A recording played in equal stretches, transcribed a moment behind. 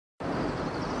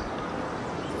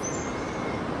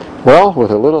Well, with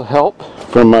a little help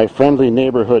from my friendly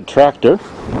neighborhood tractor,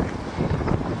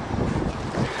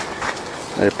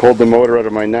 I pulled the motor out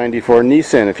of my '94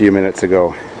 Nissan a few minutes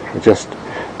ago. I just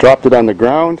dropped it on the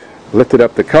ground, lifted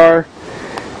up the car,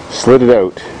 slid it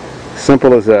out.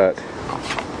 Simple as that.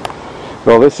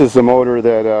 Well, this is the motor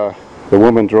that the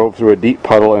woman drove through a deep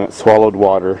puddle and it swallowed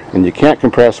water, and you can't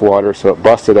compress water, so it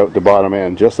busted out the bottom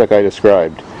end, just like I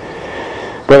described.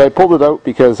 But I pulled it out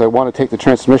because I want to take the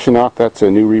transmission off. That's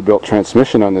a new rebuilt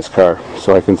transmission on this car,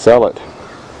 so I can sell it.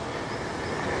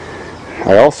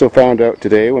 I also found out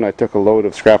today when I took a load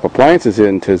of scrap appliances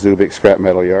into Zubik's scrap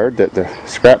metal yard that the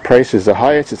scrap price is the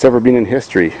highest it's ever been in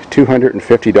history,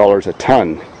 $250 a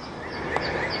ton.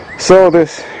 So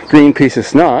this green piece of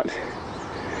snot,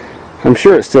 I'm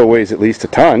sure it still weighs at least a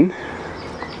ton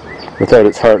without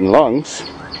its heart and lungs.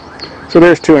 So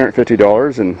there's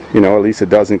 $250 and, you know, at least a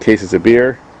dozen cases of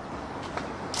beer.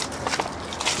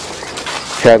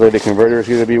 Catalytic converter is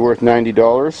going to be worth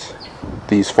 $90.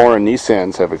 These foreign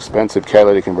Nissans have expensive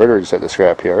catalytic converters at the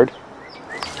scrapyard.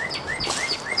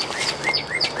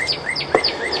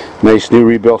 Nice new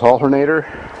rebuilt alternator.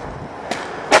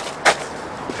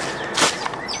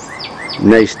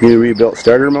 Nice new rebuilt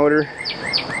starter motor.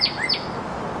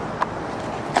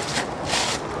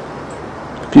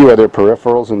 A few other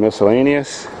peripherals and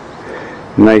miscellaneous.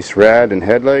 Nice rad and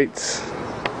headlights.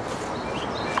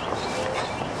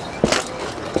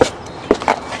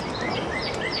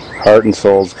 Heart and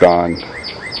soul's gone.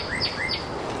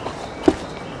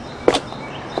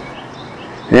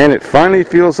 And it finally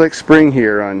feels like spring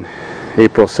here on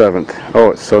April 7th.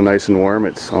 Oh, it's so nice and warm.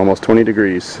 It's almost 20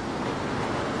 degrees.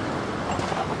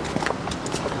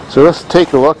 So let's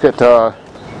take a look at the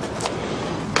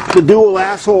dual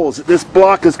assholes that this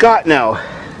block has got now.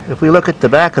 If we look at the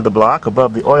back of the block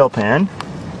above the oil pan,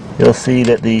 you'll see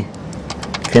that the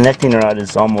connecting rod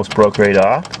is almost broke right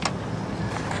off.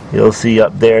 You'll see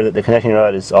up there that the connecting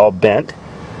rod is all bent,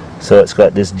 so it's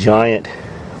got this giant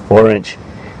 4-inch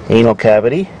anal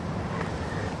cavity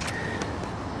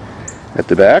at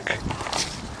the back.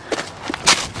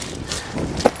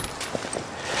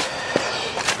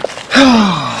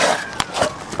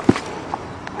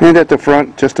 And at the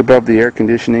front, just above the air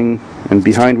conditioning and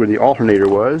behind where the alternator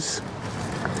was,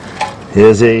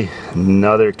 is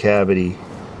another cavity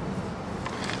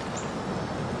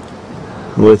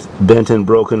with bent and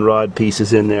broken rod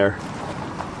pieces in there.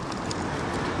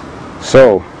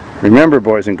 So, remember,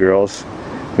 boys and girls,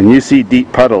 when you see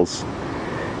deep puddles,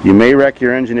 you may wreck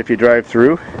your engine if you drive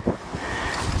through,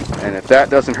 and if that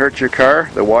doesn't hurt your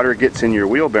car, the water gets in your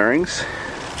wheel bearings,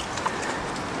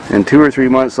 and 2 or 3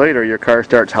 months later your car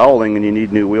starts howling and you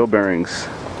need new wheel bearings.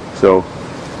 So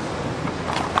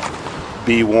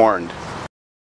be warned.